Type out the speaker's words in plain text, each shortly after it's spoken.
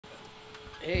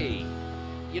Hey,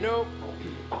 you know,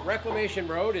 Reclamation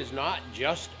Road is not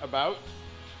just about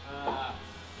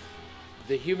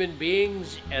the human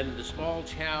beings and the small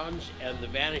towns and the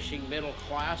vanishing middle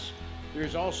class.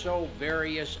 There's also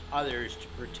various others to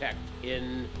protect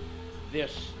in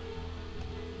this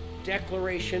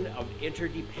Declaration of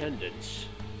Interdependence.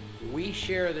 We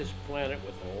share this planet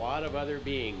with a lot of other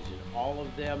beings, and all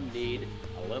of them need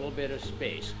a little bit of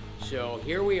space. So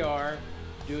here we are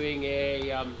doing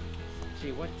a,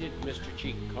 see, what did Mr.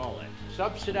 Cheek call it?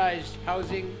 Subsidized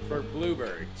housing for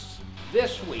bluebirds.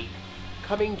 This week,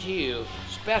 coming to you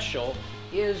special,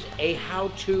 is a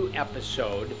how-to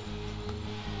episode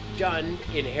done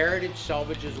in Heritage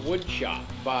Salvage's wood shop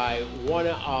by one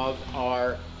of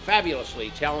our fabulously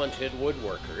talented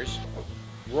woodworkers,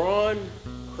 Ron,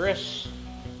 Chris,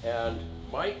 and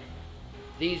Mike.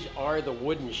 These are the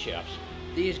wooden chefs.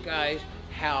 These guys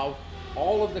have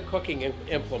all of the cooking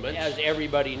implements. As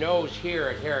everybody knows here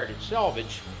at Heritage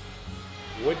Salvage,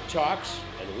 wood talks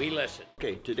and we listen.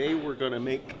 Okay, today we're going to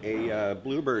make a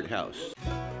bluebird house.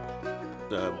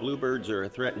 The bluebirds are a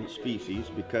threatened species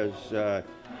because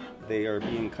they are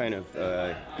being kind of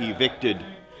evicted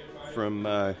from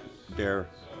their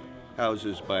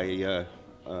houses by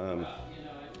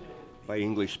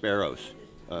English sparrows,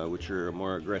 which are a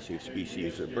more aggressive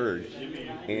species of bird.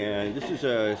 And this is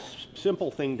a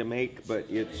simple thing to make, but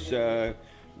it's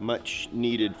much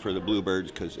needed for the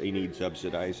bluebirds because they need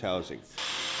subsidized housing.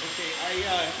 Okay,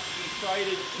 I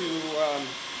decided to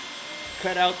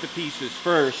cut out the pieces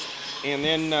first, and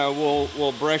then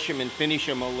we'll brush them and finish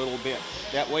them a little bit.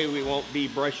 That way we won't be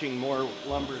brushing more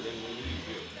lumber than we need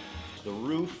to. The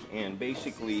roof and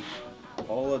basically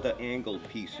all of the angled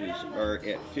pieces are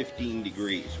at 15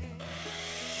 degrees.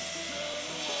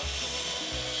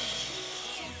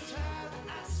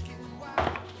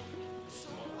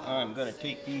 I'm going to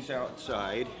take these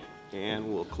outside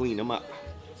and we'll clean them up.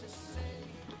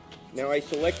 Now I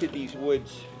selected these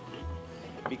woods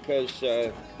because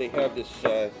they have this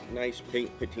nice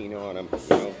paint patina on them, you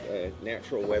know,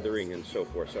 natural weathering and so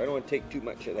forth. So I don't want to take too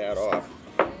much of that off.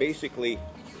 Basically,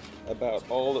 about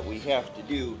all that we have to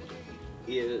do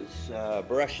is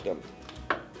brush them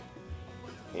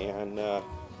and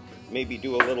maybe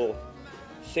do a little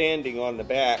sanding on the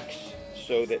backs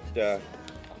so that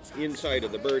inside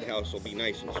of the birdhouse will be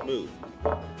nice and smooth.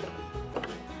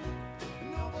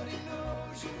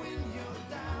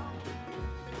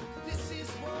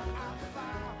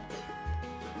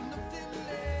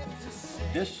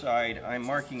 This side I'm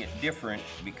marking it different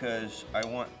because I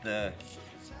want the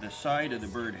side of the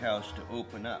birdhouse to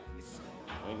open up.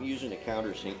 I'm using a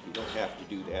countersink. You don't have to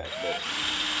do that, but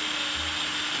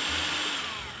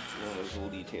it's one of those little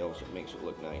details that makes it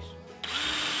look nice.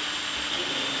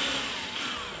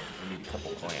 I need a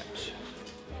couple clamps.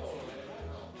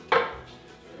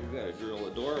 We've got to drill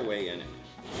a doorway in it.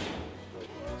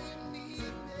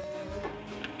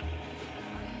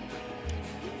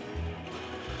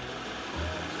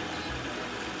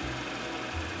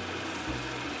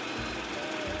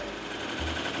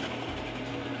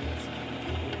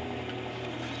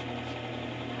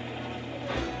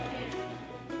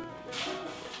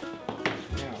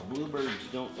 Bluebirds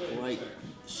don't like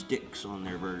sticks on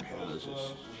their birdhouses.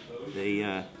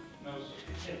 They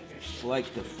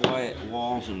like to fly at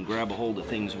walls and grab a hold of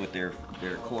things with their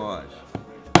claws.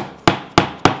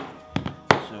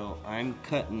 So I'm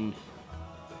cutting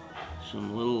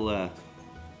some little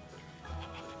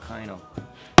kind of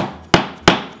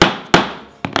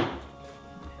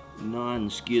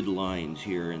non-skid lines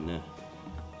here in the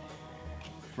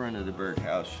front of the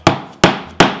birdhouse.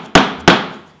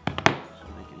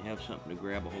 Have something to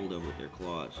grab a hold of with their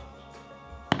claws.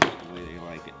 That's the way they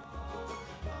like it.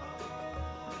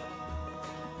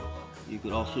 You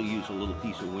could also use a little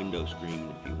piece of window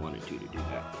screen if you wanted to do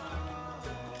that.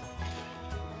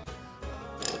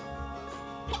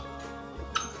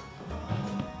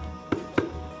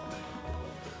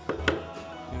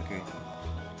 Okay,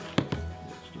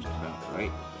 that's just about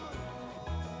right.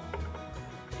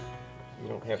 You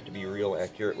don't have to be real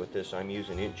accurate with this. I'm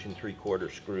using 1 3/4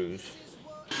 inch screws.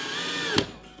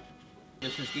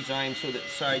 This is designed so that the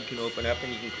side can open up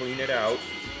and you can clean it out.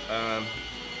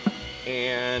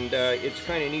 It's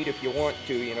kind of neat if you want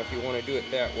to, you know, if you want to do it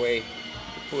that way,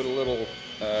 to put a little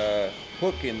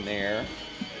hook in there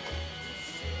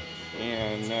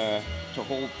and to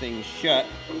hold things shut.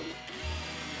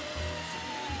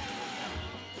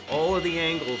 All of the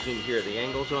angles in here, the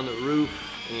angles on the roof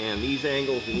and these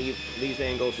angles and these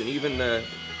angles and even the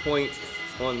point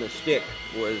on the stick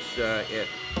was at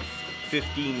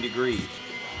 15 degrees.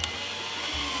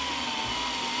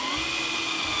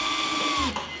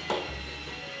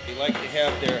 They like to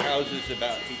have their houses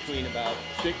between about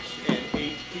 6 and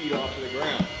 8 feet off of the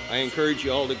ground. I encourage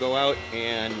you all to go out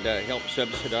and help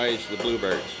subsidize the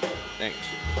Bluebirds. Thanks.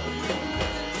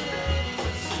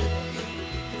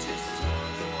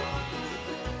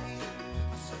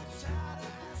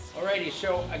 Alrighty,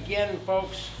 so again,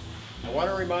 folks, I want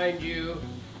to remind you,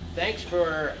 thanks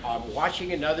for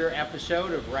watching another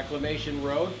episode of Reclamation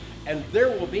Road, and there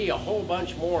will be a whole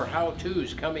bunch more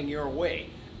how-tos coming your way.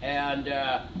 And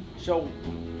so,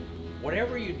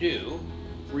 whatever you do,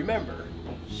 remember,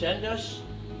 send us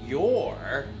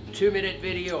your 2-minute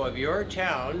video of your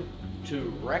town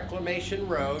to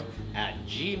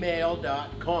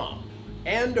reclamationroad@gmail.com.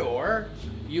 And/or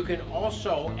you can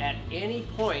also, at any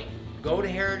point, go to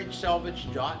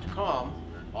heritagesalvage.com.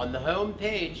 On the home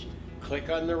page, click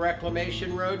on the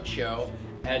Reclamation Road Show,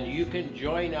 and you can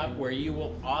join up where you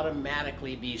will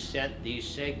automatically be sent these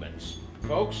segments.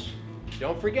 Folks,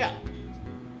 don't forget,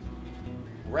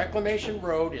 Reclamation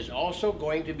Road is also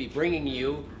going to be bringing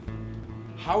you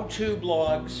how-to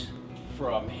blogs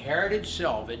from Heritage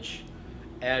Salvage,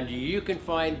 and you can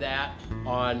find that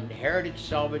on Heritage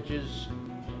Salvage's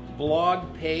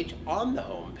blog page on the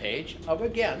home page of,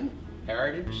 again,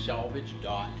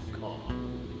 heritagesalvage.com.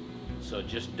 So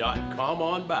just .com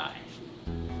on by.